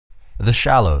The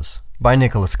Shallows by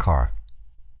Nicholas Carr.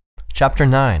 Chapter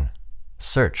 9.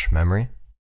 Search Memory.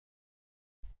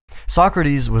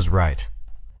 Socrates was right.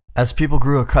 As people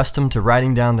grew accustomed to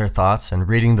writing down their thoughts and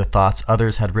reading the thoughts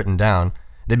others had written down,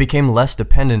 they became less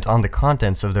dependent on the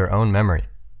contents of their own memory.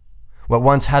 What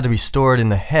once had to be stored in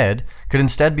the head could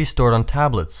instead be stored on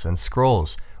tablets and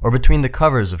scrolls or between the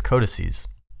covers of codices.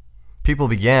 People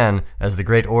began, as the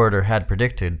great orator had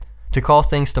predicted, to call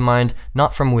things to mind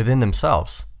not from within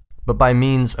themselves, but by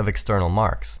means of external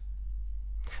marks.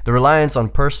 The reliance on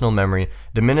personal memory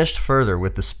diminished further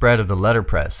with the spread of the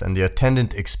letterpress and the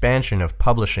attendant expansion of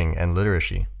publishing and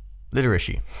literacy.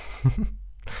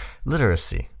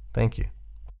 Literacy, thank you.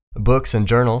 Books and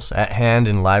journals, at hand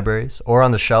in libraries or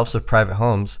on the shelves of private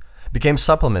homes, became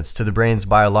supplements to the brain's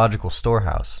biological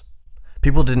storehouse.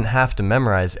 People didn't have to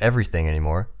memorize everything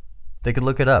anymore. They could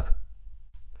look it up.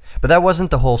 But that wasn't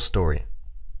the whole story.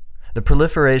 The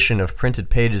proliferation of printed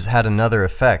pages had another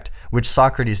effect, which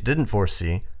Socrates didn't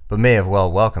foresee, but may have well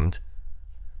welcomed.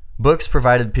 Books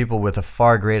provided people with a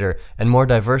far greater and more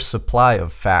diverse supply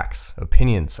of facts,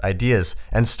 opinions, ideas,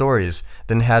 and stories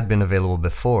than had been available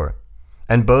before,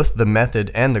 and both the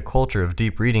method and the culture of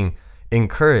deep reading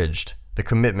encouraged the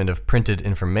commitment of printed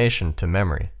information to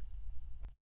memory.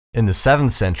 In the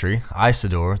 7th century,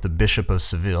 Isidore, the Bishop of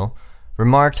Seville,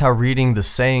 remarked how reading the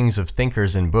sayings of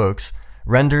thinkers in books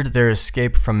rendered their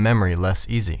escape from memory less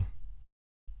easy.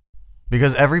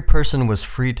 Because every person was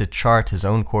free to chart his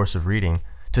own course of reading,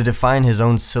 to define his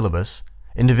own syllabus,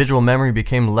 individual memory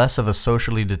became less of a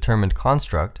socially determined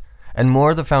construct and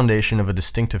more the foundation of a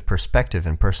distinctive perspective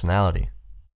and personality.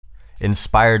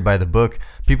 Inspired by the book,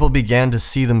 people began to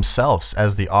see themselves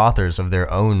as the authors of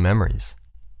their own memories.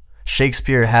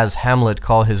 Shakespeare has Hamlet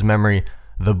call his memory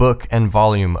the book and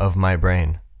volume of my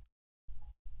brain.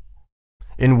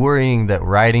 In worrying that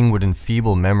writing would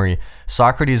enfeeble memory,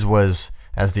 Socrates was,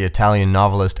 as the Italian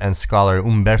novelist and scholar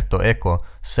Umberto Eco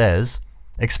says,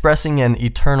 expressing an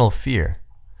eternal fear.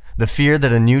 The fear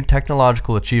that a new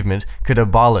technological achievement could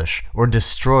abolish or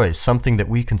destroy something that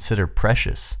we consider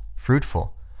precious,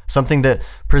 fruitful, something that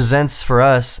presents for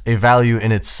us a value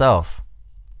in itself,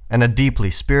 and a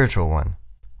deeply spiritual one.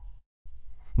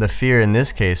 The fear in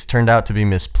this case turned out to be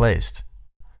misplaced.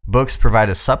 Books provide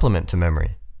a supplement to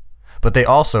memory, but they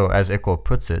also, as Eco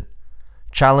puts it,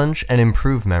 challenge and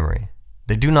improve memory.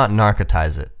 They do not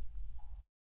narcotize it.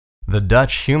 The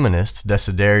Dutch humanist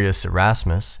Desiderius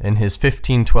Erasmus, in his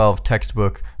 1512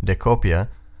 textbook De Copia,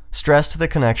 stressed the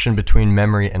connection between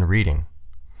memory and reading.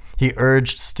 He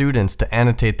urged students to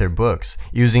annotate their books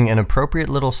using an appropriate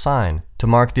little sign to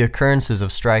mark the occurrences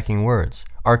of striking words,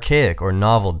 archaic or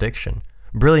novel diction,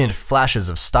 brilliant flashes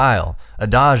of style,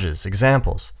 adages,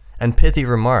 examples, and pithy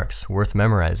remarks worth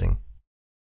memorizing.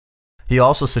 He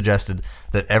also suggested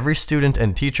that every student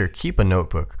and teacher keep a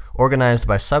notebook organized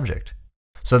by subject,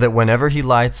 so that whenever he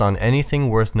lights on anything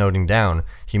worth noting down,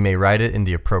 he may write it in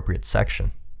the appropriate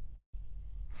section.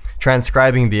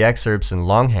 Transcribing the excerpts in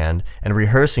longhand and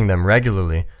rehearsing them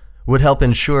regularly would help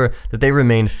ensure that they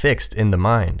remained fixed in the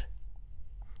mind.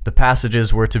 The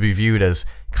passages were to be viewed as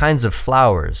kinds of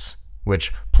flowers,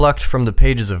 which, plucked from the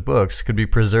pages of books, could be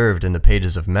preserved in the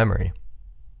pages of memory.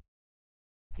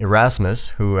 Erasmus,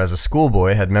 who as a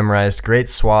schoolboy had memorized great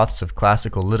swaths of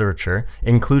classical literature,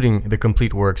 including the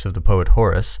complete works of the poet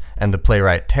Horace and the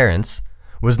playwright Terence,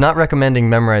 was not recommending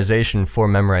memorization for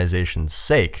memorization's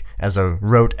sake, as a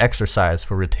rote exercise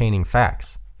for retaining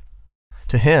facts.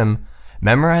 To him,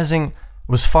 memorizing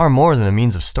was far more than a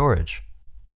means of storage.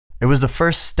 It was the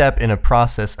first step in a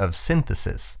process of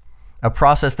synthesis, a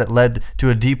process that led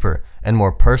to a deeper and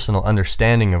more personal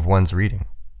understanding of one's reading.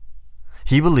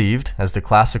 He believed, as the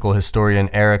classical historian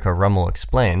Erika Rummel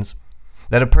explains,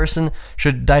 that a person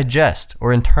should digest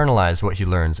or internalize what he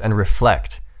learns and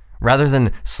reflect, rather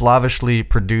than slavishly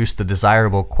produce the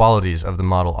desirable qualities of the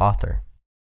model author.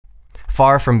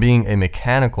 Far from being a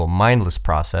mechanical, mindless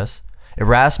process,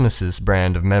 Erasmus's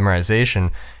brand of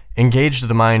memorization engaged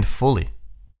the mind fully.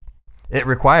 It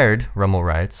required, Rummel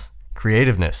writes,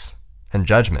 creativeness and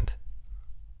judgment.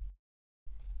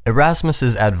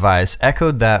 Erasmus's advice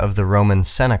echoed that of the Roman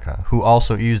Seneca, who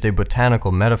also used a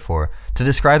botanical metaphor to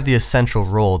describe the essential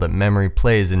role that memory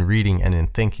plays in reading and in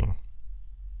thinking.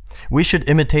 We should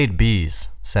imitate bees,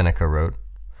 Seneca wrote,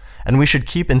 and we should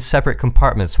keep in separate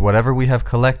compartments whatever we have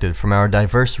collected from our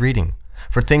diverse reading,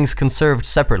 for things conserved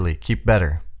separately keep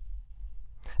better.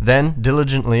 Then,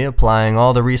 diligently applying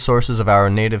all the resources of our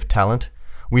native talent,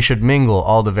 we should mingle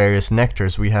all the various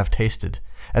nectars we have tasted,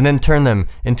 and then turn them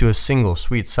into a single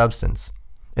sweet substance,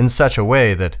 in such a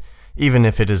way that, even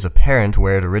if it is apparent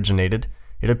where it originated,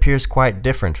 it appears quite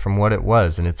different from what it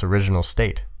was in its original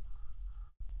state.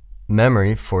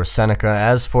 Memory, for Seneca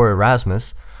as for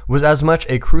Erasmus, was as much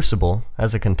a crucible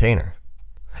as a container.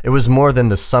 It was more than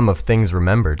the sum of things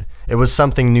remembered. It was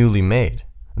something newly made,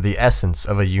 the essence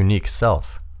of a unique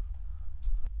self.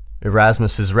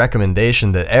 Erasmus's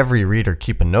recommendation that every reader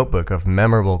keep a notebook of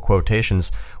memorable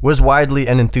quotations was widely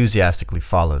and enthusiastically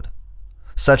followed.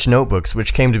 Such notebooks,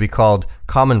 which came to be called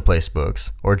commonplace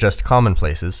books, or just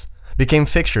commonplaces, became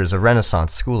fixtures of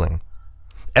Renaissance schooling.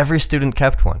 Every student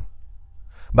kept one.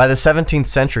 By the 17th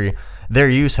century, their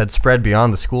use had spread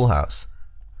beyond the schoolhouse.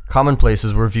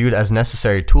 Commonplaces were viewed as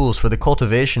necessary tools for the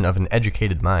cultivation of an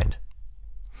educated mind.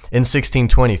 In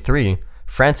 1623,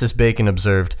 Francis Bacon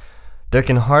observed, "There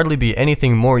can hardly be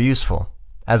anything more useful,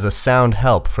 as a sound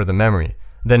help for the memory,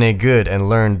 than a good and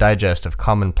learned digest of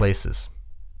commonplaces."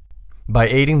 By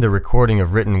aiding the recording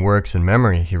of written works in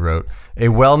memory, he wrote, a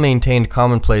well-maintained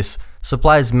commonplace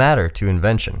supplies matter to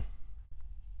invention.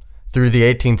 Through the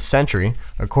 18th century,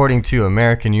 according to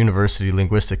American University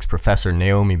linguistics professor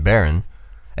Naomi Barron,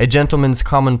 a gentleman's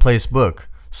commonplace book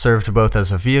served both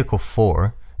as a vehicle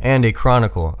for and a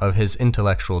chronicle of his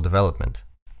intellectual development.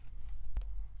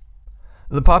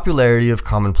 The popularity of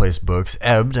commonplace books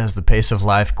ebbed as the pace of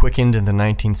life quickened in the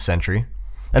 19th century,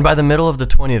 and by the middle of the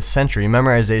 20th century,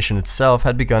 memorization itself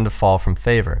had begun to fall from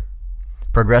favor.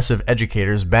 Progressive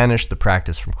educators banished the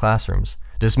practice from classrooms,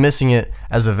 dismissing it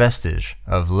as a vestige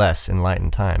of less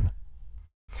enlightened time.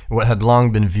 What had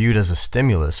long been viewed as a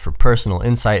stimulus for personal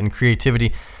insight and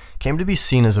creativity came to be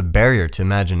seen as a barrier to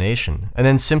imagination, and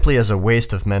then simply as a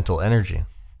waste of mental energy.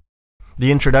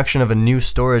 The introduction of a new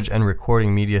storage and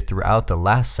recording media throughout the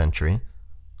last century,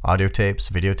 audio tapes,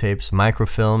 videotapes,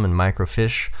 microfilm and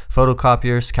microfiche,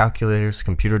 photocopiers, calculators,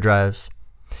 computer drives,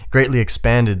 greatly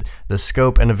expanded the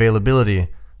scope and availability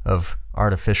of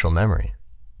artificial memory.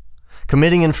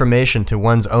 Committing information to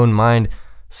one's own mind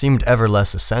seemed ever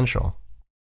less essential.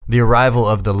 The arrival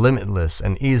of the limitless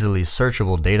and easily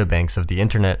searchable databanks of the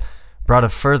internet brought a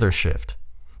further shift,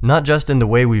 not just in the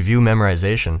way we view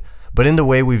memorization, but in the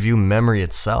way we view memory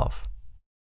itself.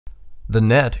 The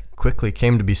net quickly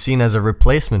came to be seen as a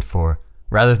replacement for,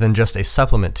 rather than just a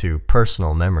supplement to,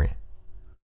 personal memory.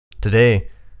 Today,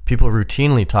 people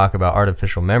routinely talk about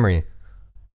artificial memory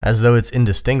as though it's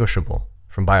indistinguishable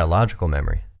from biological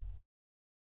memory.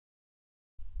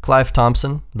 Clive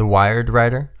Thompson, the Wired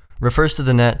writer, refers to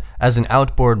the net as an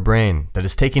outboard brain that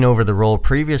is taking over the role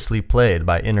previously played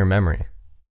by inner memory.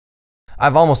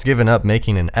 "I've almost given up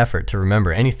making an effort to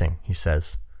remember anything," he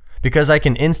says, "because I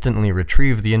can instantly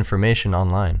retrieve the information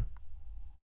online."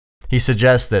 He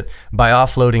suggests that by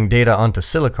offloading data onto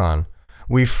silicon,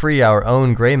 we free our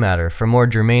own gray matter for more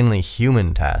germanely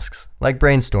human tasks, like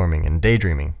brainstorming and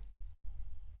daydreaming.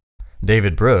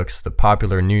 David Brooks, the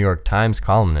popular New York Times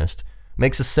columnist,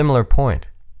 makes a similar point.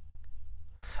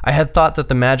 "I had thought that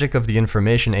the magic of the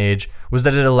information age was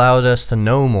that it allowed us to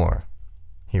know more,"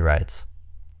 he writes.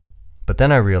 "But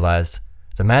then I realized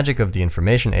the magic of the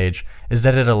information age is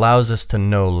that it allows us to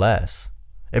know less.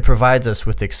 It provides us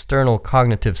with external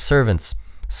cognitive servants,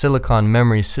 silicon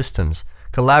memory systems,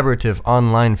 collaborative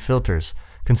online filters,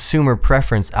 consumer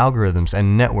preference algorithms,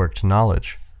 and networked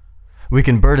knowledge. We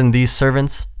can burden these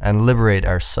servants and liberate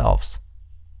ourselves."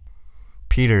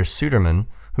 Peter Suderman,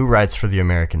 who writes for the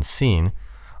American Scene,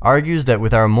 argues that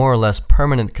with our more or less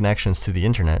permanent connections to the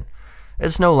internet,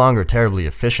 it's no longer terribly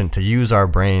efficient to use our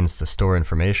brains to store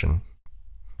information.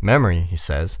 Memory, he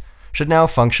says, should now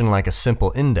function like a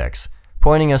simple index,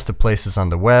 pointing us to places on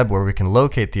the web where we can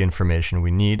locate the information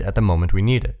we need at the moment we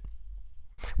need it.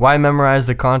 Why memorize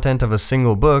the content of a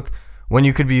single book when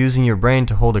you could be using your brain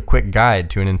to hold a quick guide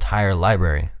to an entire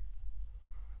library?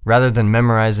 Rather than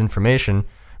memorize information,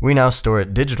 we now store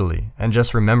it digitally and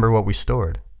just remember what we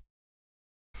stored.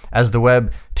 As the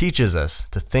web teaches us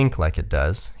to think like it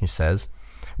does, he says,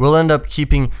 we'll end up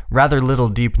keeping rather little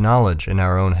deep knowledge in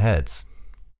our own heads.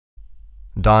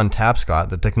 Don Tapscott,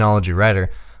 the technology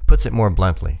writer, puts it more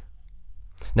bluntly.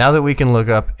 Now that we can look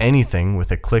up anything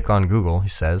with a click on Google, he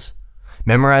says,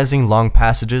 memorizing long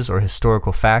passages or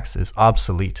historical facts is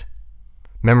obsolete.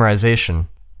 Memorization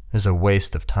is a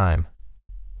waste of time.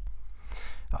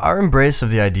 Our embrace of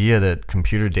the idea that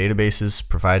computer databases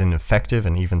provide an effective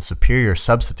and even superior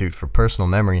substitute for personal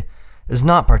memory is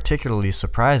not particularly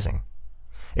surprising.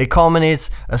 It culminates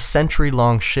a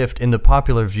century-long shift in the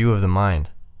popular view of the mind.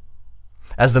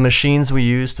 As the machines we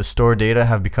use to store data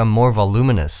have become more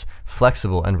voluminous,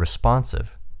 flexible, and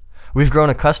responsive, we've grown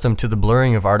accustomed to the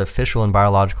blurring of artificial and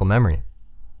biological memory.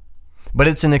 But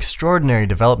it's an extraordinary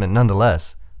development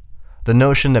nonetheless. The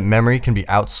notion that memory can be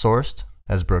outsourced,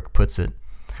 as Brooke puts it,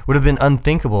 would have been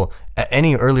unthinkable at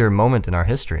any earlier moment in our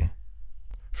history.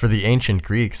 For the ancient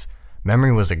Greeks,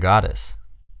 Memory was a goddess.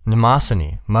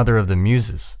 Mnemosyne, mother of the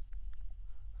muses.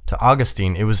 To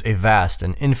Augustine, it was a vast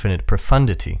and infinite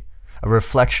profundity, a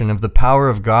reflection of the power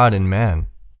of God in man.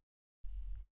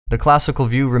 The classical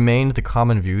view remained the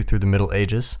common view through the Middle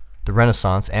Ages, the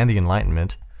Renaissance, and the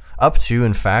Enlightenment, up to,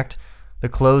 in fact, the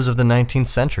close of the 19th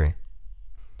century,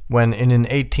 when in an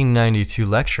 1892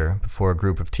 lecture before a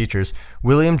group of teachers,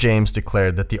 William James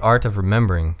declared that the art of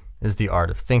remembering is the art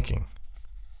of thinking.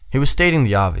 He was stating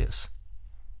the obvious.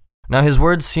 Now his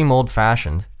words seem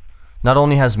old-fashioned. Not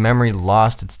only has memory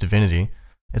lost its divinity,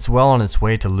 it's well on its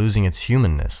way to losing its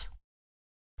humanness.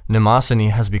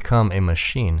 Mnemosyne has become a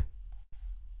machine.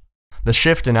 The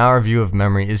shift in our view of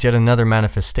memory is yet another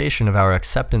manifestation of our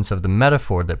acceptance of the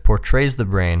metaphor that portrays the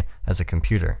brain as a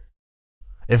computer.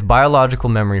 If biological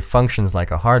memory functions like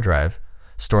a hard drive,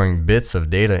 storing bits of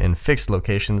data in fixed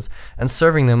locations and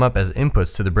serving them up as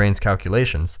inputs to the brain's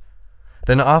calculations,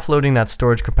 then offloading that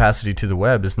storage capacity to the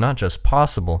web is not just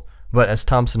possible, but, as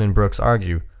Thompson and Brooks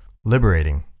argue,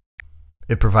 liberating.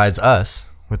 It provides us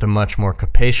with a much more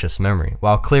capacious memory,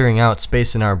 while clearing out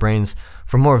space in our brains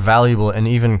for more valuable and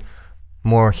even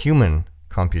more human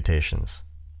computations.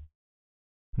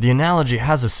 The analogy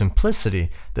has a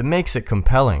simplicity that makes it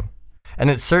compelling,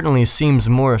 and it certainly seems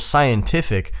more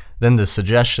scientific than the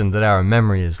suggestion that our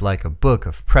memory is like a book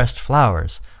of pressed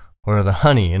flowers or the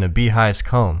honey in a beehive's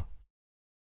comb.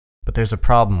 But there's a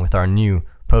problem with our new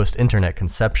post-internet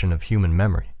conception of human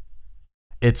memory.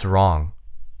 It's wrong.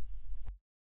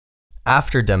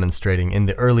 After demonstrating in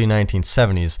the early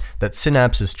 1970s that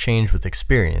synapses change with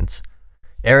experience,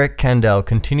 Eric Kandel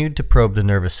continued to probe the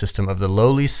nervous system of the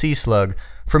lowly sea slug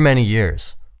for many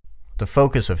years. The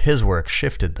focus of his work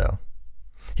shifted, though.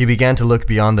 He began to look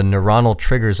beyond the neuronal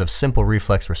triggers of simple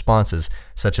reflex responses,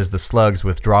 such as the slug's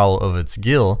withdrawal of its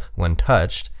gill when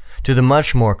touched, to the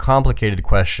much more complicated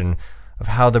question of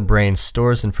how the brain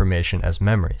stores information as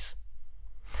memories.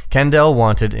 Kandel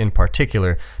wanted, in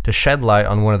particular, to shed light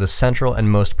on one of the central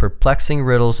and most perplexing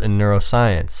riddles in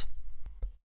neuroscience.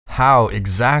 How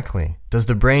exactly does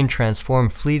the brain transform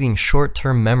fleeting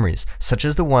short-term memories, such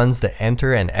as the ones that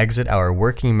enter and exit our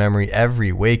working memory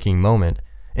every waking moment,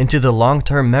 into the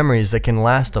long-term memories that can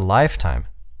last a lifetime?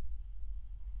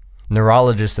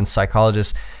 Neurologists and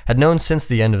psychologists had known since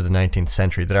the end of the 19th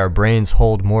century that our brains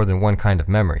hold more than one kind of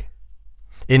memory.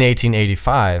 In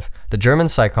 1885, the German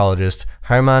psychologist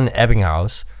Hermann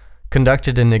Ebbinghaus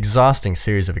conducted an exhausting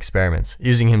series of experiments,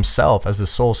 using himself as the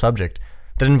sole subject,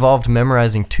 that involved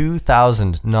memorizing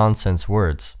 2,000 nonsense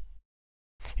words.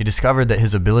 He discovered that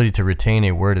his ability to retain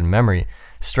a word in memory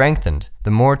strengthened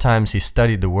the more times he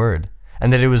studied the word,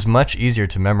 and that it was much easier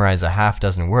to memorize a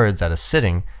half-dozen words at a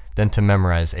sitting than to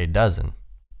memorize a dozen.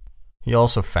 He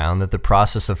also found that the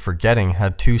process of forgetting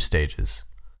had two stages.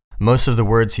 Most of the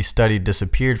words he studied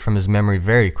disappeared from his memory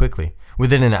very quickly,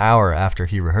 within an hour after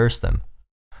he rehearsed them.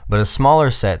 But a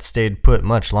smaller set stayed put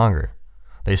much longer.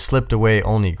 They slipped away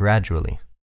only gradually.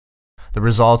 The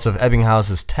results of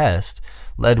Ebbinghaus's test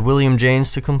led William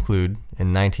James to conclude,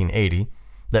 in 1980,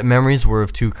 that memories were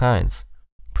of two kinds: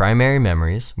 primary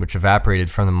memories, which evaporated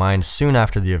from the mind soon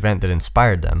after the event that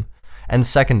inspired them, and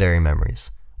secondary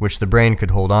memories, which the brain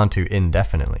could hold on to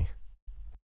indefinitely.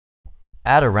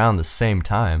 At around the same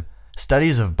time,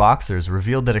 studies of boxers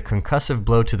revealed that a concussive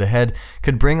blow to the head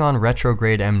could bring on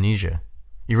retrograde amnesia,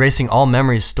 erasing all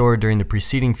memories stored during the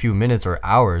preceding few minutes or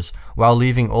hours while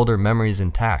leaving older memories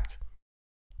intact.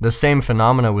 The same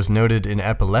phenomena was noted in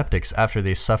epileptics after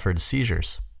they suffered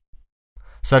seizures.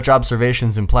 Such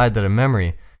observations implied that a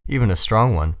memory, even a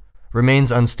strong one,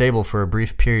 remains unstable for a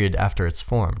brief period after it's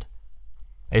formed.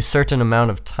 A certain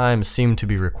amount of time seemed to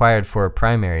be required for a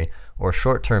primary or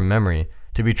short-term memory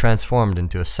to be transformed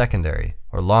into a secondary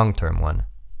or long-term one.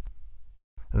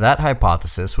 That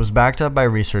hypothesis was backed up by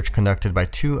research conducted by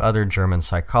two other German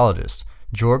psychologists,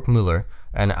 Georg Müller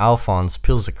and Alfons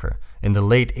Pilzeker, in the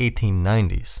late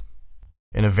 1890s.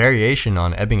 In a variation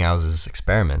on Ebbinghaus's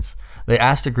experiments, they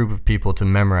asked a group of people to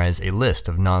memorize a list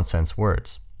of nonsense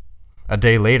words. A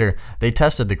day later, they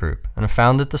tested the group and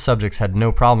found that the subjects had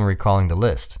no problem recalling the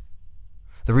list.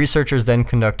 The researchers then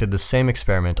conducted the same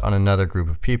experiment on another group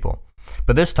of people,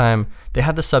 but this time they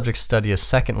had the subjects study a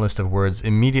second list of words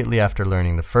immediately after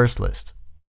learning the first list.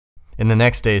 In the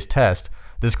next day's test,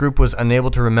 this group was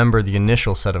unable to remember the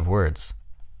initial set of words.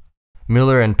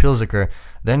 Müller and Pilzeker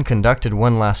then conducted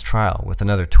one last trial with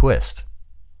another twist.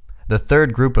 The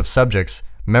third group of subjects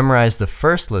memorized the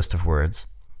first list of words,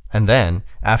 and then,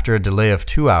 after a delay of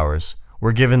 2 hours,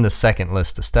 were given the second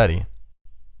list to study.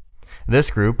 This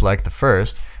group, like the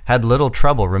first, had little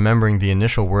trouble remembering the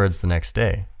initial words the next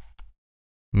day.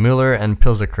 Müller and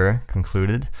Pilzeker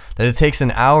concluded that it takes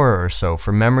an hour or so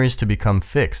for memories to become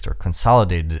fixed or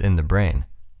consolidated in the brain.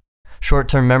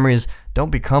 Short-term memories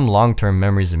don't become long-term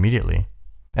memories immediately,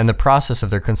 and the process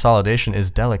of their consolidation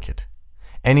is delicate.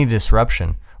 Any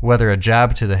disruption, whether a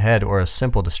jab to the head or a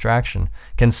simple distraction,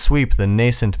 can sweep the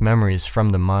nascent memories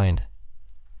from the mind.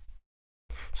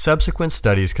 Subsequent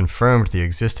studies confirmed the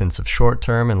existence of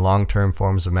short-term and long-term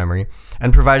forms of memory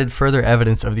and provided further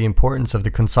evidence of the importance of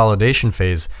the consolidation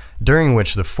phase, during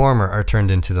which the former are turned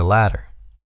into the latter.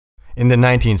 In the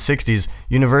 1960s,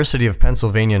 University of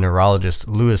Pennsylvania neurologist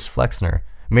Louis Flexner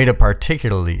made a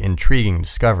particularly intriguing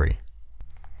discovery.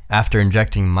 After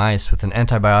injecting mice with an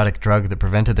antibiotic drug that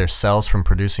prevented their cells from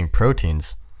producing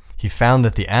proteins, he found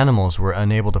that the animals were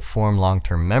unable to form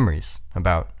long-term memories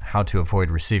about how to avoid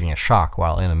receiving a shock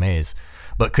while in a maze,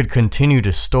 but could continue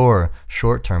to store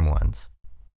short-term ones.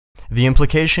 The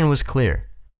implication was clear.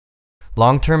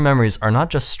 Long-term memories are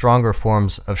not just stronger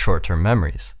forms of short-term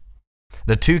memories.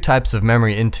 The two types of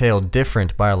memory entail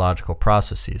different biological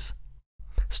processes.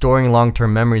 Storing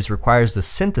long-term memories requires the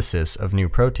synthesis of new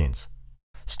proteins.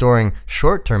 Storing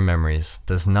short-term memories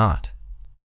does not.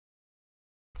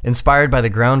 Inspired by the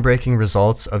groundbreaking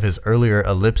results of his earlier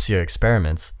ellipsia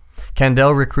experiments,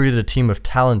 Kandel recruited a team of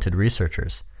talented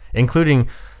researchers, including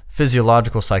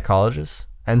physiological psychologists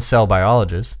and cell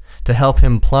biologists, to help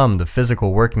him plumb the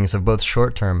physical workings of both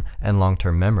short-term and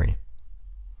long-term memory.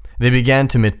 They began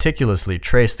to meticulously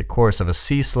trace the course of a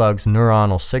sea slug's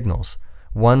neuronal signals,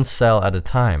 one cell at a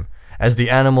time, as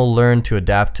the animal learned to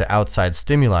adapt to outside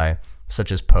stimuli,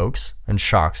 such as pokes and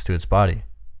shocks to its body.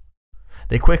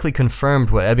 They quickly confirmed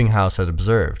what Ebbinghaus had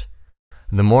observed.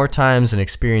 The more times an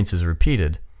experience is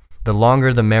repeated, the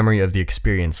longer the memory of the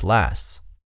experience lasts.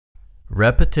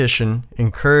 Repetition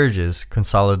encourages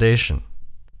consolidation.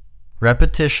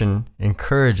 Repetition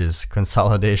encourages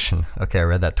consolidation. Okay, I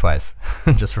read that twice,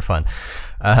 just for fun.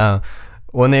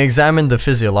 When they examined the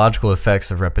physiological effects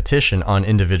of repetition on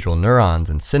individual neurons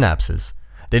and synapses,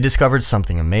 they discovered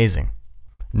something amazing.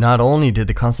 Not only did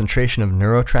the concentration of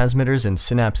neurotransmitters in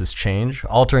synapses change,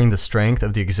 altering the strength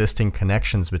of the existing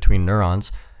connections between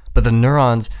neurons, but the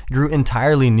neurons grew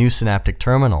entirely new synaptic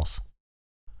terminals.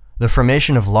 The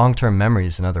formation of long-term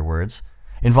memories, in other words,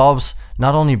 involves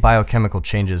not only biochemical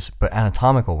changes, but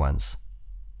anatomical ones.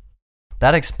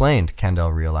 That explained,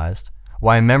 Kandel realized,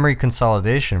 why memory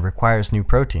consolidation requires new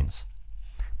proteins.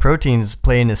 Proteins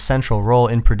play an essential role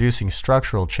in producing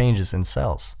structural changes in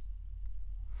cells.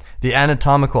 The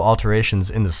anatomical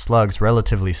alterations in the slug's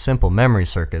relatively simple memory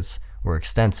circuits were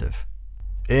extensive.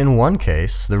 In one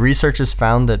case, the researchers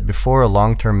found that before a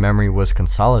long-term memory was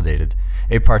consolidated,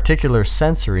 a particular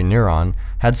sensory neuron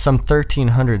had some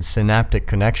 1,300 synaptic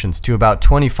connections to about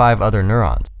 25 other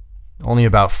neurons. Only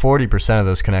about 40% of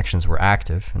those connections were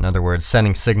active, in other words,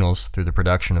 sending signals through the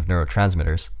production of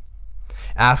neurotransmitters.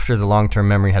 After the long-term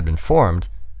memory had been formed,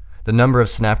 the number of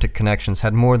synaptic connections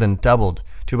had more than doubled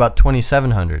to about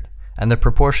 2,700, and the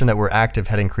proportion that were active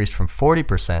had increased from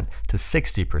 40% to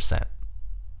 60%.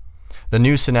 The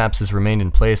new synapses remained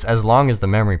in place as long as the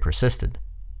memory persisted.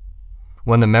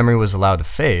 When the memory was allowed to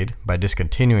fade, by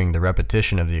discontinuing the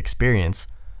repetition of the experience,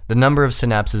 the number of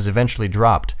synapses eventually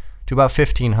dropped to about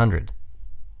 1,500.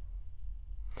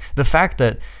 The fact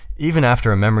that even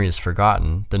after a memory is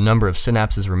forgotten, the number of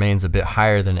synapses remains a bit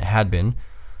higher than it had been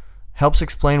helps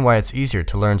explain why it's easier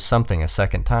to learn something a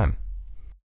second time.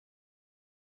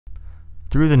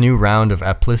 Through the new round of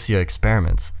aplysia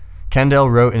experiments, Kandel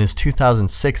wrote in his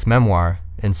 2006 memoir,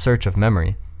 In Search of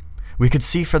Memory, we could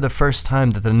see for the first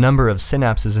time that the number of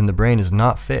synapses in the brain is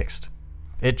not fixed.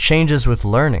 It changes with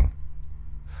learning.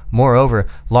 Moreover,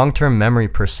 long-term memory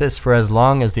persists for as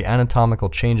long as the anatomical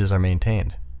changes are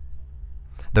maintained.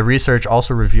 The research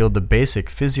also revealed the basic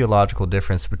physiological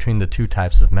difference between the two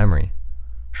types of memory.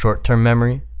 Short-term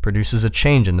memory produces a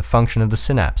change in the function of the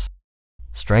synapse,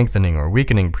 strengthening or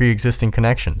weakening pre-existing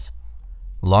connections.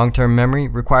 Long-term memory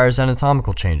requires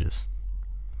anatomical changes.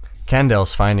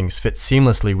 Kandel's findings fit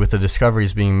seamlessly with the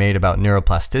discoveries being made about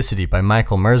neuroplasticity by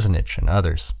Michael Merzenich and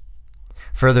others.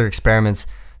 Further experiments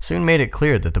soon made it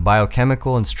clear that the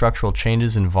biochemical and structural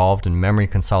changes involved in memory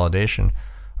consolidation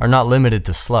are not limited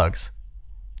to slugs.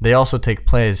 They also take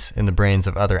place in the brains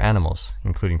of other animals,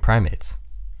 including primates.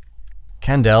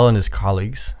 Kandel and his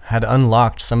colleagues had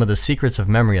unlocked some of the secrets of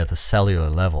memory at the cellular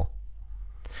level.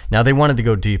 Now they wanted to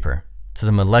go deeper, to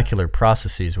the molecular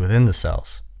processes within the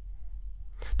cells.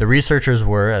 The researchers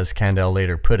were, as Kandel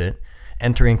later put it,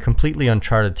 entering completely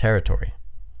uncharted territory.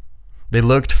 They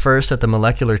looked first at the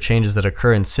molecular changes that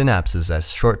occur in synapses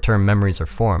as short-term memories are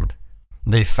formed.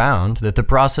 They found that the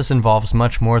process involves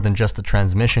much more than just the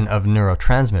transmission of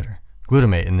neurotransmitter,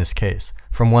 glutamate in this case,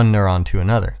 from one neuron to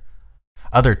another.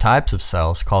 Other types of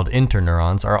cells, called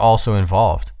interneurons, are also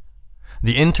involved.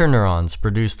 The interneurons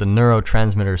produce the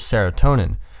neurotransmitter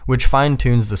serotonin, which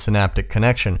fine-tunes the synaptic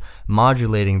connection,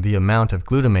 modulating the amount of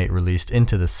glutamate released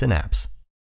into the synapse.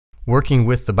 Working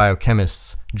with the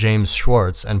biochemists James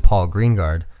Schwartz and Paul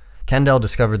Greengard, Kandel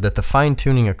discovered that the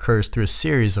fine-tuning occurs through a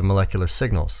series of molecular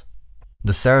signals.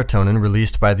 The serotonin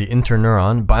released by the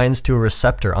interneuron binds to a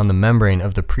receptor on the membrane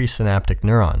of the presynaptic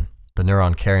neuron, the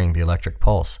neuron carrying the electric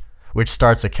pulse, which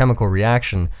starts a chemical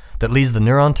reaction that leads the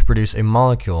neuron to produce a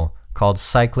molecule called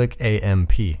cyclic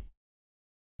AMP.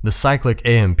 The cyclic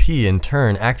AMP in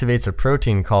turn activates a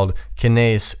protein called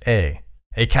kinase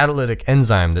a catalytic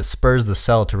enzyme that spurs the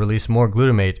cell to release more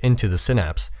glutamate into the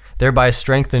synapse, thereby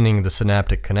strengthening the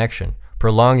synaptic connection,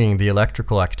 prolonging the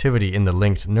electrical activity in the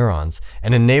linked neurons,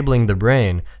 and enabling the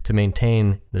brain to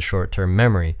maintain the short-term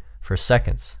memory for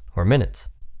seconds or minutes.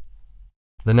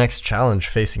 The next challenge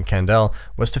facing Kandel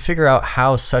was to figure out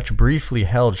how such briefly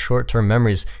held short-term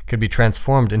memories could be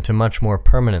transformed into much more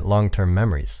permanent long-term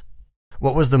memories.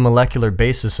 What was the molecular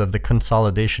basis of the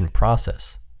consolidation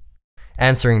process?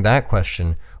 Answering that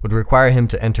question would require him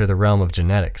to enter the realm of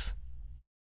genetics.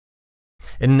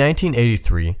 In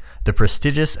 1983, the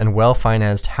prestigious and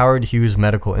well-financed Howard Hughes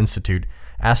Medical Institute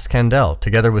asked Kandel,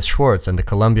 together with Schwartz and the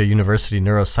Columbia University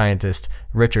neuroscientist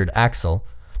Richard Axel,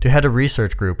 to head a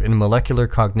research group in molecular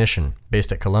cognition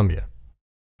based at Columbia.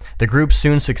 The group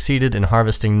soon succeeded in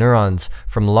harvesting neurons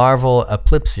from larval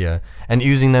aplypsia and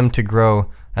using them to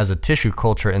grow, as a tissue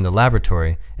culture in the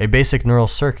laboratory, a basic neural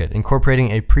circuit incorporating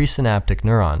a presynaptic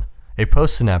neuron, a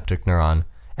postsynaptic neuron,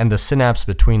 and the synapse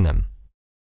between them.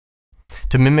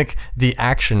 To mimic the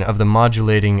action of the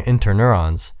modulating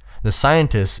interneurons, the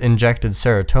scientists injected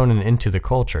serotonin into the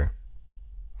culture.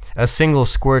 A single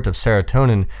squirt of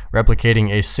serotonin replicating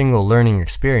a single learning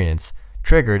experience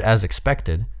triggered, as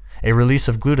expected, a release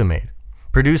of glutamate,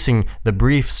 producing the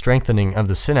brief strengthening of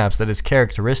the synapse that is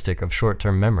characteristic of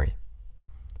short-term memory.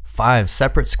 5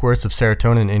 separate squirts of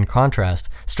serotonin, in contrast,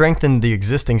 strengthened the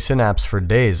existing synapse for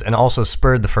days and also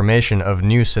spurred the formation of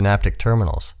new synaptic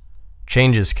terminals,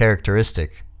 changes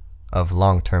characteristic of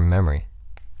long-term memory.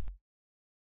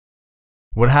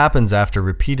 What happens after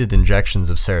repeated injections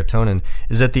of serotonin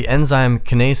is that the enzyme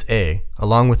kinase A,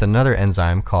 along with another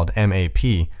enzyme called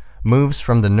MAP, moves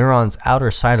from the neuron's outer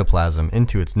cytoplasm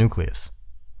into its nucleus.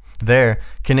 There,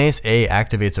 kinase A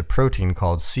activates a protein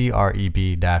called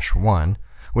CREB-1,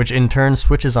 which in turn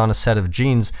switches on a set of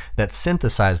genes that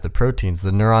synthesize the proteins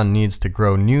the neuron needs to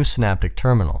grow new synaptic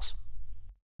terminals.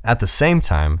 At the same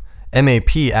time,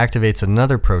 MAP activates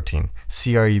another protein,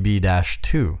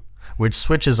 CREB-2, which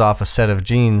switches off a set of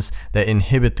genes that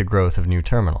inhibit the growth of new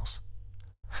terminals.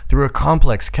 Through a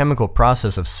complex chemical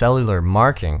process of cellular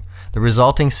marking, the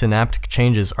resulting synaptic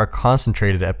changes are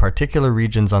concentrated at particular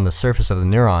regions on the surface of the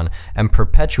neuron and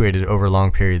perpetuated over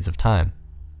long periods of time.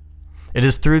 It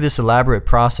is through this elaborate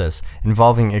process,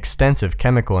 involving extensive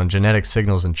chemical and genetic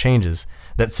signals and changes,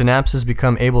 that synapses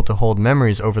become able to hold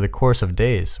memories over the course of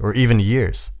days or even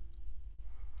years.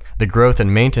 The growth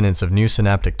and maintenance of new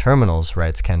synaptic terminals,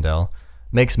 writes Kandel,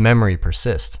 makes memory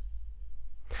persist.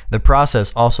 The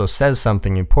process also says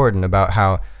something important about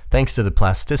how, thanks to the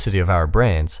plasticity of our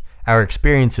brains, our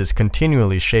experiences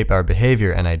continually shape our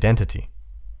behavior and identity.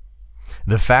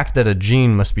 The fact that a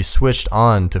gene must be switched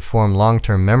on to form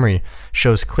long-term memory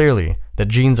shows clearly that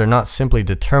genes are not simply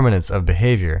determinants of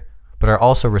behavior, but are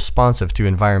also responsive to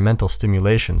environmental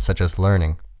stimulation such as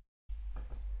learning.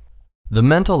 The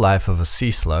mental life of a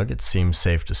sea slug, it seems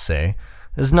safe to say,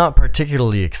 is not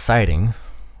particularly exciting.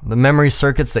 The memory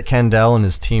circuits that Kandel and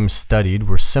his team studied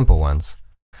were simple ones.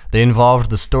 They involved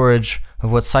the storage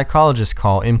of what psychologists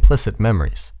call implicit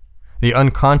memories, the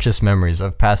unconscious memories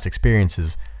of past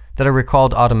experiences that are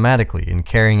recalled automatically in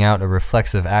carrying out a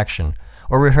reflexive action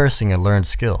or rehearsing a learned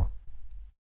skill.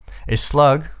 A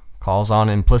slug calls on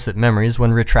implicit memories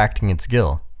when retracting its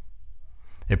gill.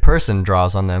 A person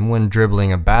draws on them when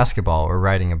dribbling a basketball or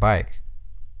riding a bike.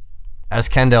 As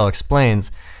Kandel explains,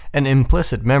 an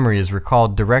implicit memory is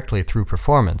recalled directly through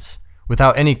performance,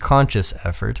 without any conscious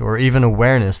effort or even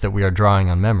awareness that we are drawing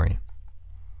on memory.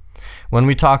 When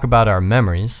we talk about our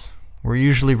memories, we're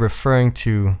usually referring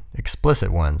to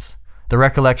explicit ones, the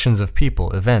recollections of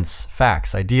people, events,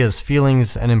 facts, ideas,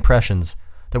 feelings, and impressions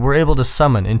that we're able to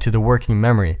summon into the working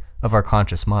memory of our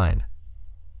conscious mind.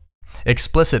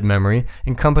 Explicit memory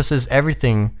encompasses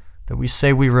everything that we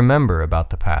say we remember about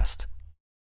the past.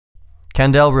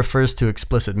 Kandel refers to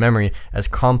explicit memory as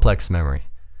complex memory,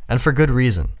 and for good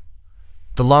reason.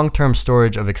 The long-term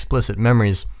storage of explicit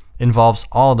memories involves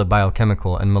all the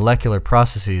biochemical and molecular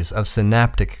processes of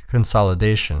synaptic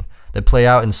consolidation that play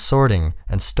out in sorting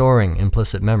and storing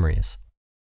implicit memories.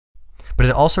 But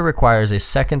it also requires a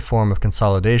second form of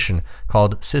consolidation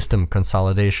called system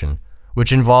consolidation,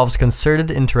 which involves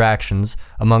concerted interactions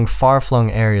among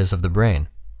far-flung areas of the brain.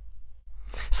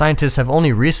 Scientists have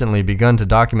only recently begun to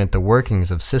document the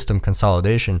workings of system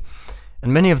consolidation,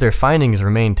 and many of their findings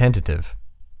remain tentative.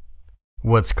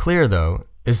 What's clear, though,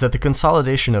 is that the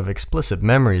consolidation of explicit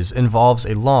memories involves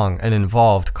a long and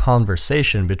involved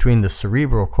conversation between the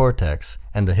cerebral cortex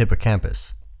and the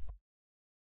hippocampus.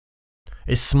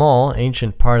 A small,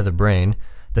 ancient part of the brain,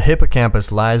 the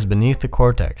hippocampus lies beneath the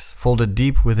cortex, folded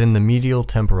deep within the medial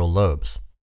temporal lobes.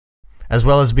 As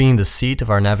well as being the seat of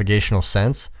our navigational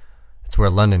sense, it's where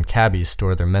London cabbies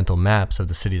store their mental maps of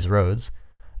the city's roads,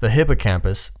 the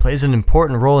hippocampus plays an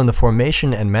important role in the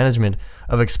formation and management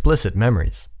of explicit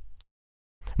memories.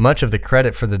 Much of the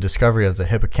credit for the discovery of the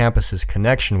hippocampus's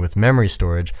connection with memory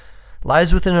storage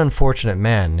lies with an unfortunate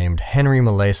man named Henry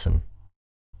Molaison.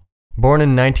 Born in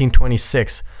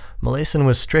 1926, Molaison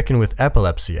was stricken with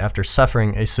epilepsy after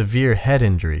suffering a severe head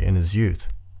injury in his youth.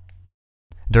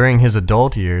 During his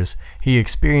adult years, he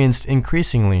experienced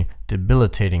increasingly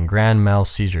debilitating grand mal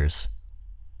seizures.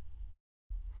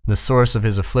 The source of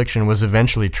his affliction was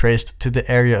eventually traced to the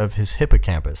area of his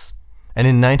hippocampus, and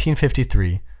in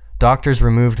 1953, doctors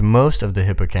removed most of the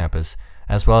hippocampus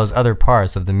as well as other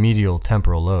parts of the medial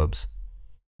temporal lobes.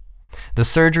 The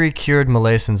surgery cured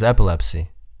Molaison's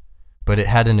epilepsy, but it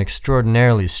had an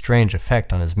extraordinarily strange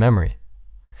effect on his memory.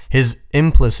 His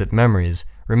implicit memories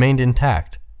remained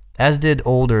intact, as did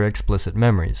older explicit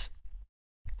memories.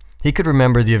 He could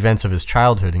remember the events of his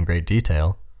childhood in great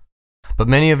detail, but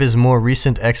many of his more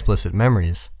recent explicit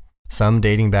memories, some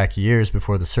dating back years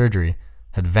before the surgery,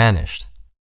 had vanished.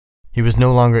 He was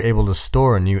no longer able to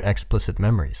store new explicit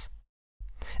memories.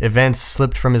 Events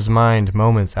slipped from his mind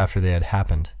moments after they had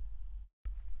happened.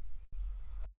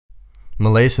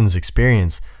 Molaison's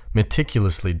experience,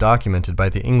 meticulously documented by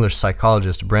the English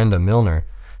psychologist Brenda Milner,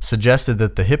 suggested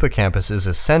that the hippocampus is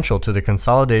essential to the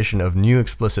consolidation of new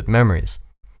explicit memories,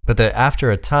 but that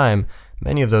after a time,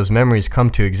 many of those memories come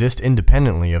to exist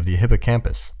independently of the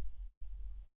hippocampus.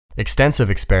 Extensive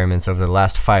experiments over the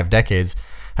last 5 decades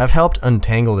have helped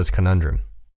untangle this conundrum.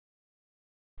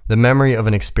 The memory of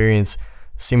an experience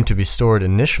seemed to be stored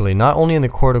initially not only in the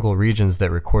cortical regions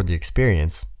that record the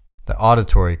experience, the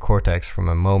auditory cortex from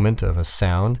a moment of a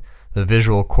sound, the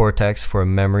visual cortex for a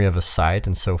memory of a sight,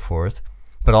 and so forth,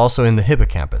 but also in the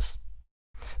hippocampus.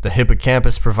 The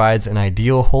hippocampus provides an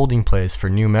ideal holding place for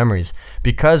new memories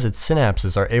because its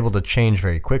synapses are able to change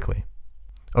very quickly.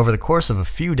 Over the course of a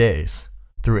few days,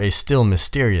 through a still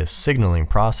mysterious signaling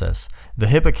process, the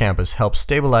hippocampus helps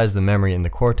stabilize the memory in the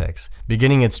cortex,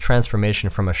 beginning its transformation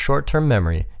from a short-term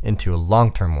memory into a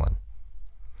long-term one.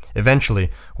 Eventually,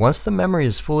 once the memory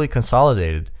is fully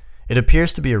consolidated, it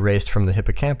appears to be erased from the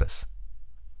hippocampus.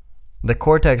 The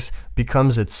cortex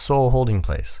becomes its sole holding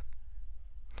place.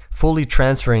 Fully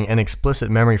transferring an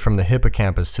explicit memory from the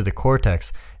hippocampus to the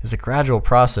cortex is a gradual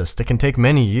process that can take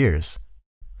many years.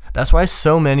 That's why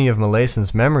so many of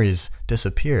Molaison's memories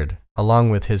disappeared, along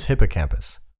with his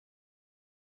hippocampus.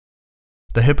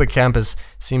 The hippocampus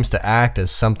seems to act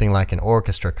as something like an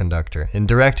orchestra conductor in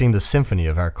directing the symphony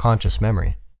of our conscious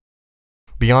memory.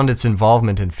 Beyond its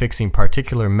involvement in fixing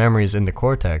particular memories in the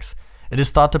cortex, it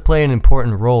is thought to play an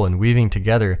important role in weaving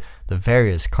together the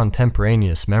various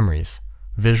contemporaneous memories,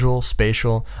 visual,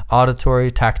 spatial,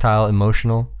 auditory, tactile,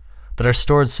 emotional, that are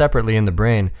stored separately in the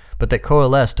brain, but that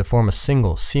coalesce to form a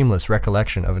single, seamless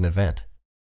recollection of an event.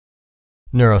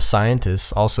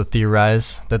 Neuroscientists also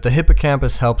theorize that the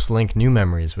hippocampus helps link new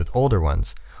memories with older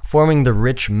ones, forming the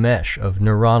rich mesh of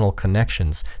neuronal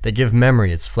connections that give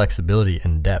memory its flexibility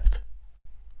and depth.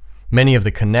 Many of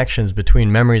the connections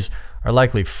between memories are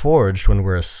likely forged when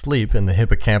we're asleep and the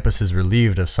hippocampus is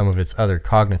relieved of some of its other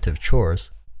cognitive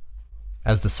chores.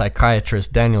 As the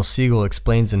psychiatrist Daniel Siegel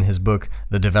explains in his book,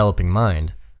 The Developing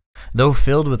Mind, though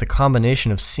filled with a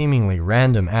combination of seemingly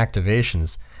random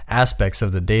activations, aspects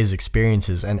of the day's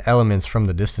experiences, and elements from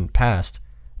the distant past,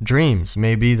 dreams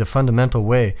may be the fundamental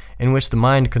way in which the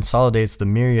mind consolidates the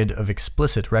myriad of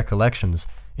explicit recollections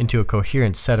into a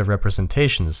coherent set of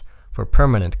representations for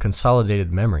permanent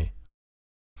consolidated memory.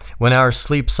 When our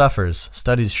sleep suffers,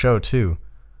 studies show too,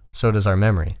 so does our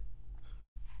memory.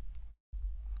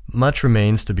 Much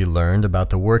remains to be learned about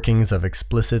the workings of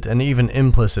explicit and even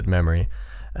implicit memory,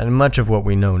 and much of what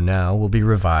we know now will be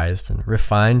revised and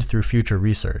refined through future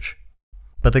research.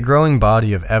 But the growing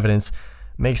body of evidence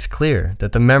makes clear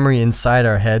that the memory inside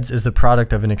our heads is the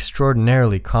product of an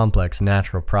extraordinarily complex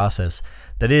natural process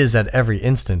that is at every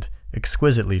instant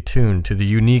exquisitely tuned to the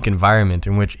unique environment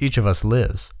in which each of us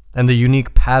lives, and the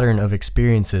unique pattern of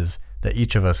experiences that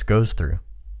each of us goes through.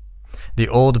 The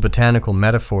old botanical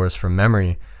metaphors for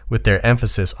memory, with their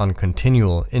emphasis on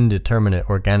continual, indeterminate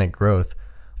organic growth,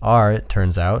 are, it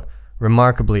turns out,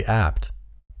 remarkably apt.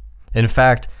 In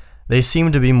fact, they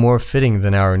seem to be more fitting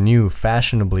than our new,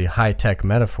 fashionably high-tech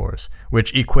metaphors,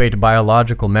 which equate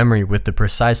biological memory with the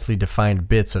precisely defined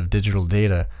bits of digital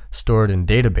data stored in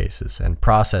databases and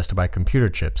processed by computer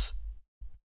chips.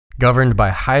 Governed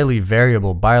by highly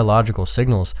variable biological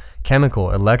signals,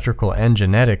 chemical, electrical, and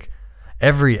genetic,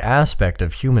 every aspect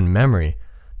of human memory,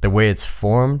 the way it's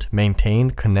formed,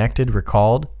 maintained, connected,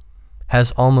 recalled,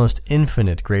 has almost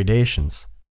infinite gradations.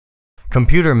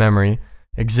 Computer memory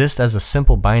exists as a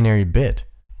simple binary bit,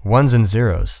 ones and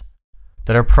zeros,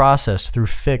 that are processed through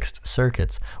fixed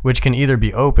circuits, which can either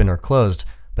be open or closed,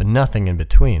 but nothing in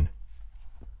between.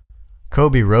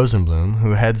 Kobe Rosenblum,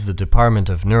 who heads the Department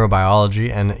of Neurobiology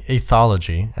and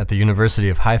Ethology at the University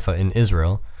of Haifa in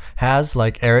Israel, has,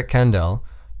 like Eric Kandel,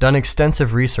 done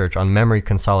extensive research on memory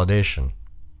consolidation.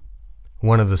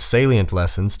 One of the salient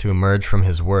lessons to emerge from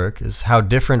his work is how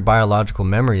different biological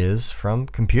memory is from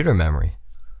computer memory.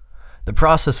 The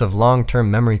process of long-term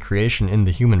memory creation in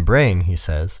the human brain, he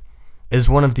says, is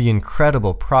one of the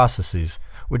incredible processes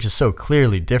which is so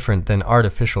clearly different than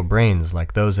artificial brains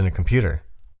like those in a computer.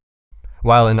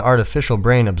 While an artificial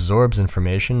brain absorbs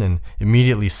information and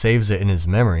immediately saves it in his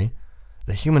memory,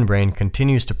 the human brain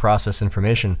continues to process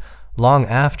information long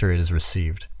after it is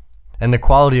received, and the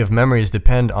quality of memories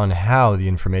depend on how the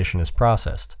information is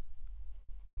processed.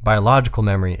 Biological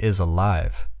memory is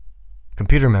alive.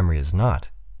 Computer memory is not.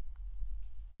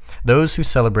 Those who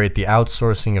celebrate the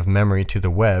outsourcing of memory to the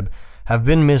web have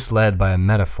been misled by a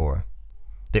metaphor.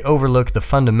 They overlook the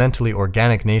fundamentally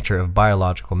organic nature of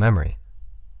biological memory.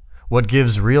 What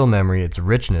gives real memory its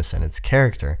richness and its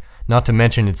character, not to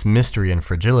mention its mystery and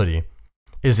fragility,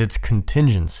 is its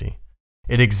contingency.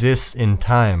 It exists in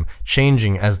time,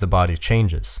 changing as the body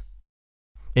changes.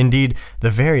 Indeed,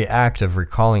 the very act of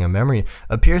recalling a memory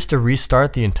appears to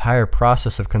restart the entire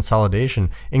process of consolidation,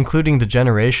 including the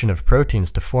generation of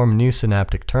proteins to form new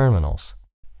synaptic terminals.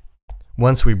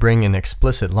 Once we bring an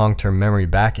explicit long-term memory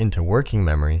back into working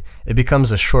memory, it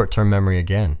becomes a short-term memory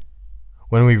again.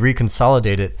 When we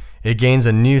reconsolidate it, it gains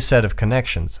a new set of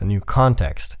connections, a new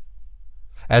context.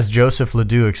 As Joseph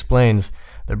Ledoux explains,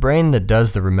 the brain that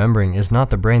does the remembering is not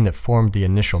the brain that formed the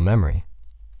initial memory.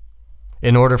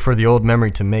 In order for the old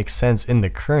memory to make sense in the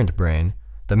current brain,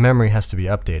 the memory has to be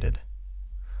updated.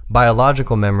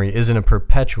 Biological memory is in a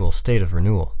perpetual state of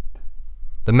renewal.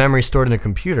 The memory stored in a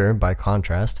computer, by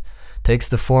contrast, takes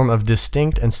the form of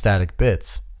distinct and static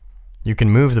bits. You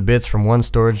can move the bits from one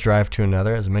storage drive to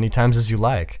another as many times as you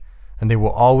like, and they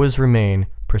will always remain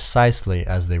precisely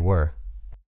as they were.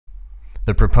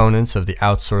 The proponents of the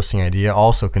outsourcing idea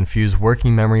also confuse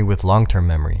working memory with long-term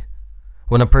memory.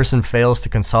 When a person fails to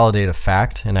consolidate a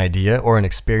fact, an idea, or an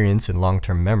experience in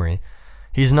long-term memory,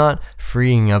 he's not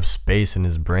freeing up space in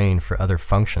his brain for other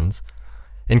functions.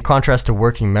 In contrast to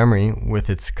working memory with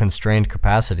its constrained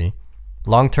capacity,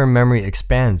 long-term memory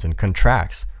expands and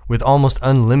contracts with almost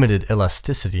unlimited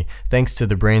elasticity thanks to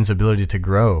the brain's ability to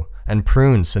grow and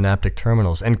prune synaptic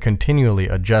terminals and continually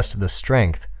adjust the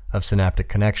strength of synaptic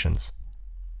connections.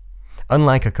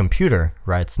 Unlike a computer,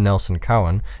 writes Nelson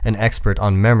Cowan, an expert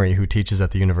on memory who teaches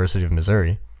at the University of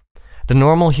Missouri, the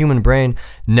normal human brain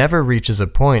never reaches a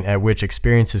point at which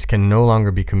experiences can no longer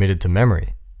be committed to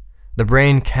memory. The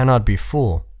brain cannot be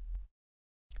full.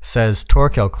 Says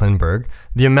Torkel Klinberg,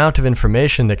 the amount of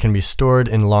information that can be stored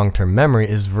in long-term memory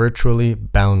is virtually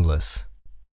boundless.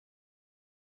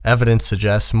 Evidence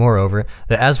suggests, moreover,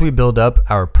 that as we build up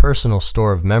our personal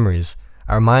store of memories,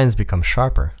 our minds become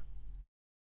sharper.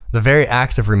 The very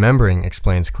act of remembering,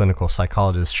 explains clinical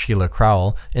psychologist Sheila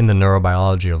Crowell in The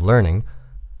Neurobiology of Learning,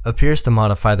 appears to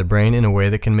modify the brain in a way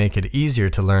that can make it easier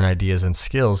to learn ideas and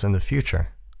skills in the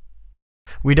future.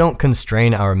 We don't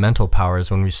constrain our mental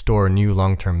powers when we store new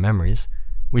long-term memories.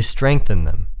 We strengthen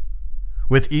them.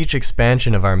 With each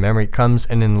expansion of our memory comes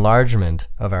an enlargement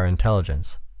of our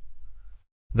intelligence.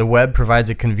 The web provides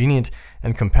a convenient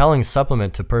and compelling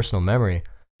supplement to personal memory,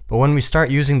 but when we start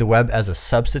using the web as a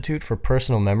substitute for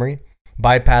personal memory,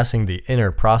 bypassing the inner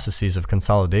processes of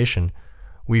consolidation,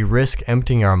 we risk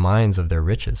emptying our minds of their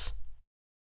riches.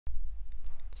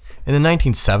 In the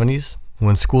 1970s,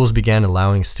 when schools began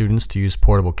allowing students to use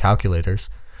portable calculators,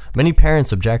 many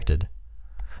parents objected.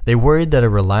 They worried that a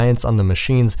reliance on the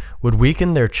machines would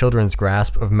weaken their children's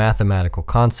grasp of mathematical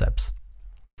concepts.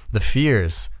 The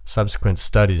fears, subsequent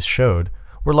studies showed,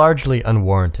 were largely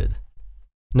unwarranted.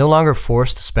 No longer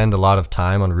forced to spend a lot of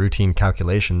time on routine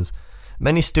calculations,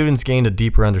 many students gained a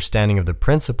deeper understanding of the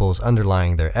principles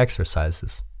underlying their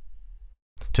exercises.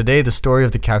 Today, the story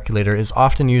of the calculator is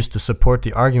often used to support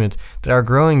the argument that our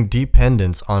growing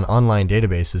dependence on online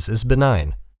databases is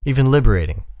benign, even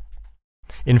liberating.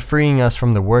 In freeing us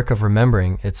from the work of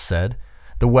remembering, it's said,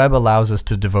 the web allows us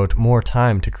to devote more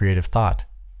time to creative thought.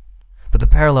 But the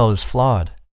parallel is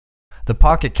flawed. The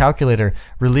pocket calculator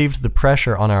relieved the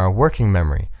pressure on our working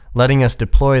memory, letting us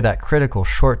deploy that critical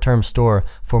short-term store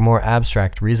for more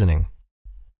abstract reasoning.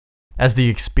 As the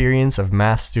experience of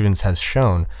math students has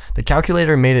shown, the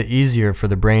calculator made it easier for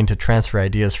the brain to transfer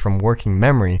ideas from working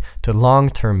memory to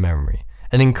long-term memory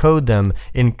and encode them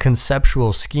in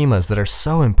conceptual schemas that are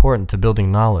so important to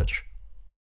building knowledge.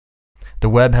 The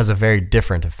web has a very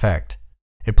different effect.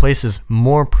 It places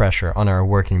more pressure on our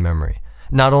working memory,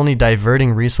 not only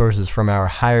diverting resources from our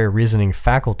higher reasoning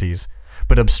faculties,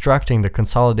 but obstructing the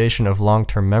consolidation of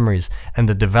long-term memories and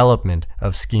the development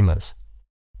of schemas.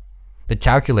 The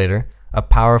calculator, a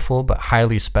powerful but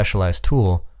highly specialized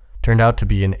tool, turned out to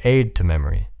be an aid to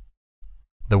memory.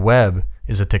 The web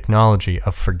is a technology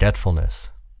of forgetfulness.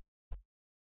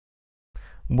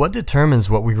 What determines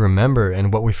what we remember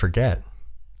and what we forget?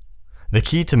 The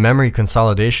key to memory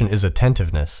consolidation is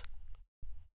attentiveness.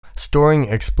 Storing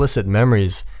explicit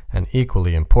memories, and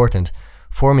equally important,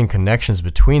 forming connections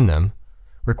between them,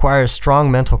 requires strong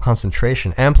mental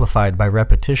concentration amplified by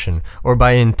repetition or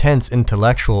by intense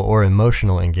intellectual or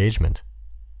emotional engagement.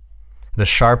 The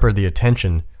sharper the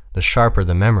attention, the sharper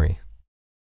the memory.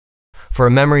 For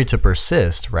a memory to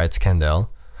persist, writes Kandel,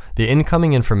 the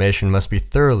incoming information must be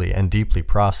thoroughly and deeply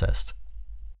processed.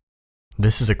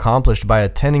 This is accomplished by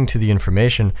attending to the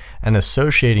information and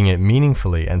associating it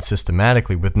meaningfully and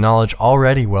systematically with knowledge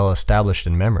already well established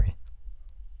in memory.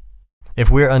 If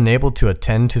we are unable to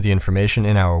attend to the information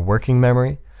in our working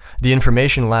memory, the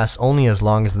information lasts only as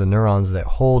long as the neurons that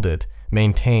hold it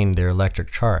maintain their electric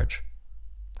charge.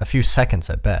 A few seconds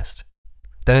at best.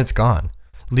 Then it's gone,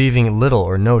 leaving little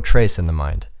or no trace in the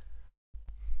mind.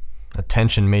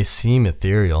 Attention may seem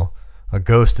ethereal, a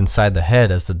ghost inside the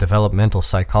head, as the developmental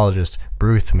psychologist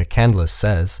Bruce McCandless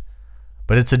says,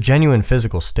 but it's a genuine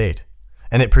physical state,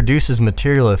 and it produces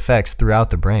material effects throughout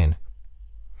the brain.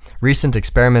 Recent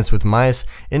experiments with mice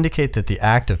indicate that the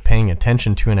act of paying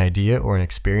attention to an idea or an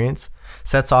experience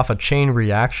sets off a chain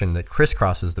reaction that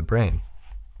crisscrosses the brain.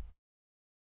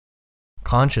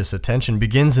 Conscious attention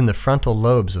begins in the frontal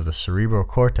lobes of the cerebral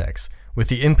cortex, with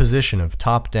the imposition of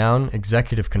top-down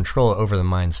executive control over the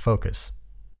mind's focus.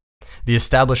 The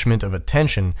establishment of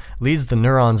attention leads the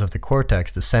neurons of the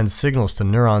cortex to send signals to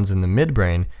neurons in the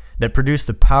midbrain that produce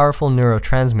the powerful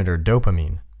neurotransmitter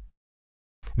dopamine.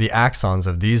 The axons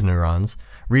of these neurons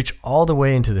reach all the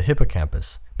way into the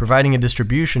hippocampus, providing a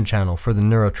distribution channel for the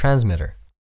neurotransmitter.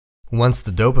 Once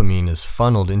the dopamine is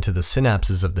funneled into the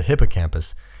synapses of the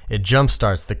hippocampus, it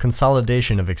jumpstarts the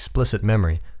consolidation of explicit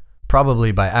memory,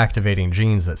 probably by activating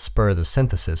genes that spur the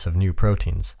synthesis of new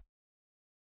proteins.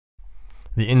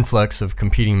 The influx of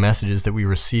competing messages that we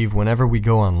receive whenever we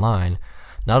go online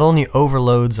not only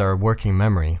overloads our working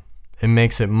memory, it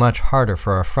makes it much harder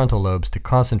for our frontal lobes to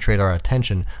concentrate our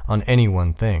attention on any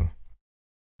one thing.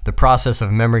 The process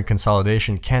of memory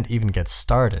consolidation can't even get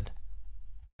started.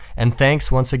 And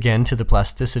thanks once again to the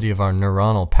plasticity of our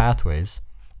neuronal pathways,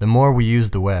 the more we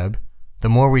use the web, the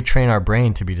more we train our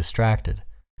brain to be distracted,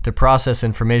 to process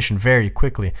information very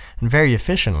quickly and very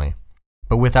efficiently,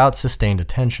 but without sustained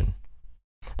attention.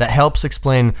 That helps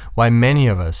explain why many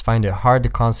of us find it hard to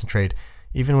concentrate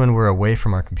even when we're away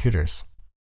from our computers.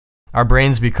 Our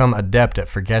brains become adept at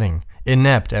forgetting,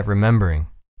 inept at remembering.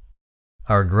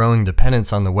 Our growing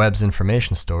dependence on the web's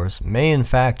information stores may in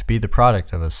fact be the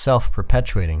product of a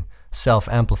self-perpetuating,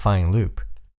 self-amplifying loop.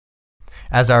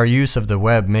 As our use of the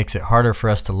web makes it harder for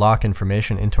us to lock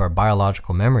information into our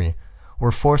biological memory,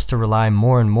 we're forced to rely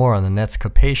more and more on the net's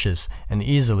capacious and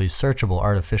easily searchable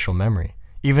artificial memory,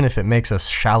 even if it makes us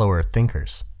shallower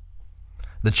thinkers.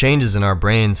 The changes in our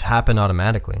brains happen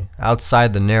automatically,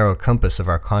 outside the narrow compass of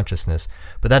our consciousness,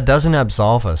 but that doesn't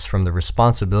absolve us from the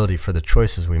responsibility for the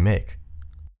choices we make.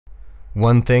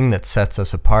 One thing that sets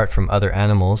us apart from other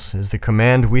animals is the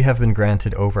command we have been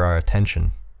granted over our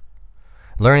attention.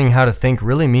 Learning how to think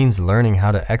really means learning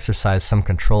how to exercise some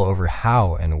control over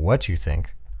how and what you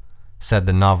think, said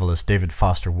the novelist David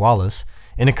Foster Wallace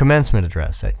in a commencement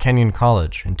address at Kenyon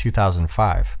College in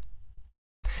 2005.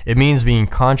 It means being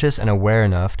conscious and aware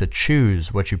enough to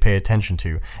choose what you pay attention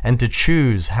to and to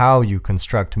choose how you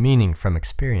construct meaning from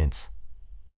experience.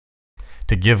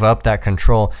 To give up that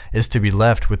control is to be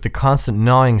left with the constant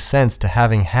gnawing sense to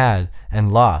having had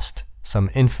and lost some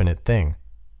infinite thing.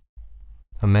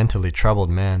 a mentally troubled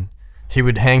man. He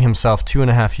would hang himself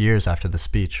 2.5 years after the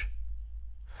speech.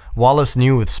 Wallace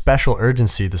knew with special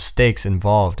urgency the stakes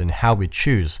involved in how we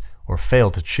choose, or fail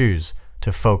to choose,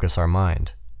 to focus our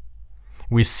mind.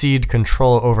 We cede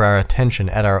control over our attention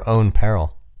at our own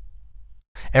peril.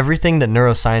 Everything that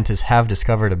neuroscientists have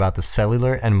discovered about the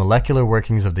cellular and molecular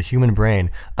workings of the human brain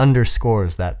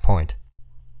underscores that point.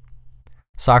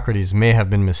 Socrates may have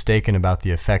been mistaken about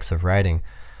the effects of writing,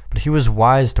 but he was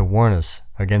wise to warn us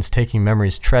against taking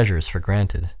memory's treasures for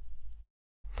granted.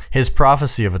 His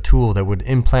prophecy of a tool that would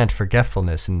implant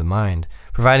forgetfulness in the mind,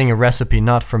 providing a recipe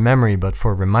not for memory but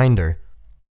for reminder,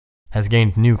 has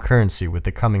gained new currency with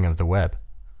the coming of the web.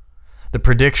 The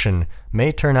prediction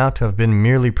may turn out to have been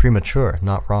merely premature,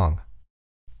 not wrong.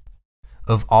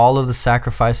 Of all of the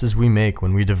sacrifices we make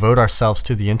when we devote ourselves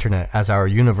to the internet as our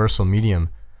universal medium,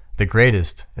 the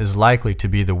greatest is likely to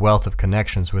be the wealth of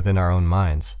connections within our own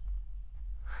minds.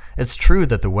 It's true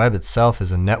that the web itself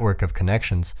is a network of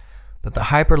connections, but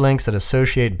the hyperlinks that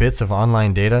associate bits of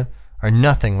online data are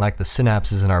nothing like the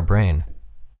synapses in our brain.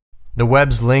 The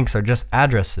web's links are just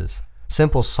addresses,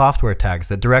 simple software tags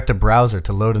that direct a browser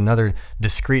to load another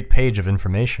discrete page of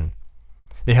information.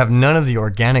 They have none of the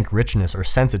organic richness or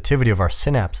sensitivity of our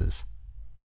synapses.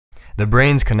 The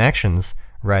brain's connections,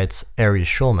 writes Ari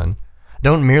Schulman,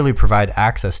 don't merely provide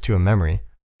access to a memory,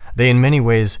 they in many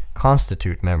ways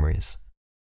constitute memories.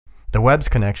 The web's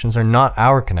connections are not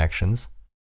our connections,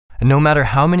 and no matter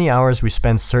how many hours we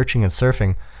spend searching and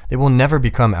surfing, they will never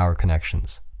become our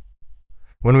connections.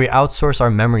 When we outsource our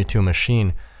memory to a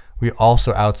machine, we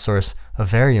also outsource a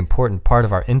very important part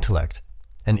of our intellect,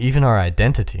 and even our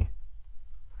identity.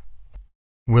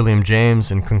 William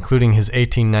James, in concluding his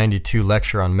 1892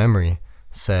 lecture on memory,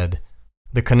 said,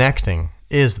 "The connecting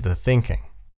is the thinking,"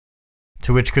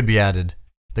 to which could be added,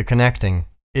 "The connecting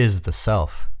is the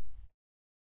self."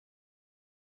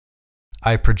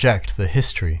 "I project the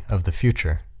history of the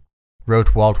future,"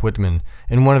 wrote Walt Whitman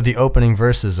in one of the opening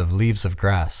verses of Leaves of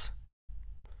Grass.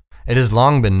 It has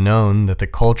long been known that the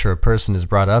culture a person is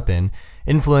brought up in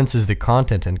influences the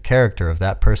content and character of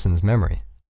that person's memory.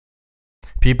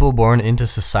 People born into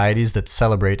societies that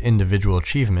celebrate individual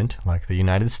achievement, like the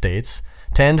United States,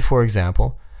 tend, for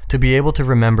example, to be able to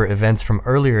remember events from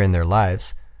earlier in their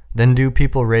lives than do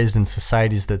people raised in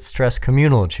societies that stress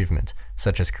communal achievement,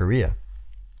 such as Korea.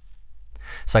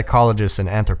 Psychologists and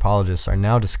anthropologists are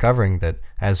now discovering that,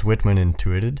 as Whitman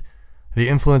intuited, the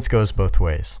influence goes both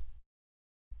ways.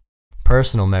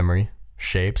 Personal memory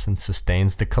shapes and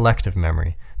sustains the collective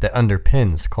memory that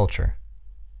underpins culture.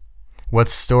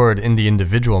 What's stored in the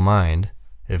individual mind,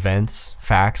 events,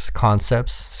 facts,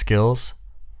 concepts, skills,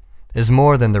 is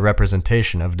more than the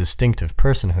representation of distinctive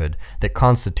personhood that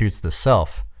constitutes the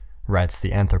self, writes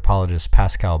the anthropologist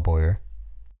Pascal Boyer.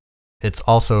 It's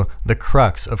also the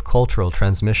crux of cultural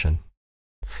transmission.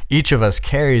 Each of us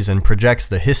carries and projects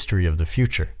the history of the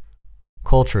future.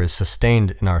 Culture is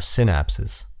sustained in our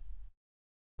synapses.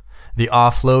 The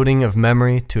offloading of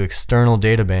memory to external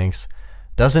databanks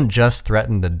doesn't just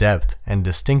threaten the depth and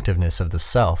distinctiveness of the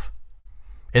self,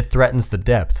 it threatens the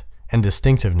depth and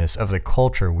distinctiveness of the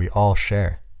culture we all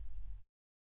share.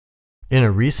 In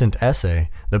a recent essay,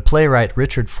 the playwright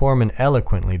Richard Foreman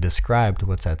eloquently described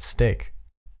what's at stake.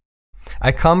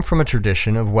 "I come from a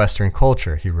tradition of Western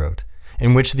culture," he wrote,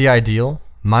 "in which the ideal,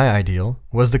 my ideal,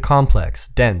 was the complex,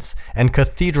 dense, and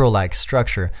cathedral-like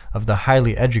structure of the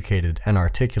highly educated and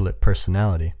articulate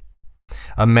personality.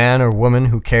 A man or woman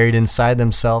who carried inside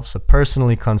themselves a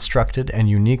personally constructed and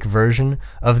unique version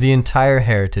of the entire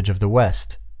heritage of the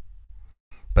West.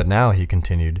 But now," he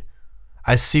continued,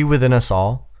 "I see within us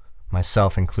all,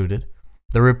 myself included,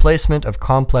 the replacement of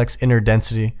complex inner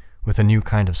density with a new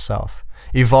kind of self,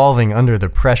 evolving under the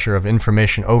pressure of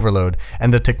information overload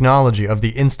and the technology of the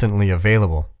instantly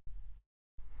available.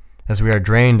 As we are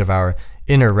drained of our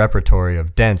inner repertory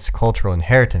of dense cultural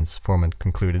inheritance," Foreman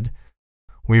concluded,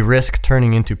 "we risk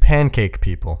turning into pancake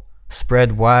people,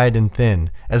 spread wide and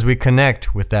thin, as we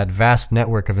connect with that vast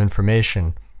network of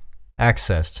information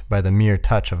accessed by the mere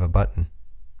touch of a button."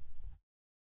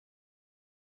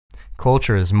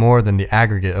 Culture is more than the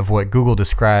aggregate of what Google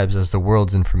describes as the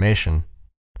world's information.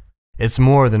 It's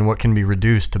more than what can be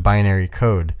reduced to binary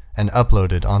code and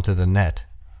uploaded onto the net.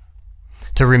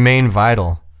 To remain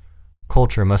vital,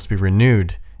 culture must be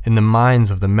renewed in the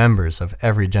minds of the members of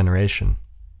every generation.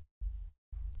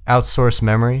 Outsource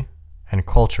memory, and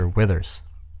culture withers.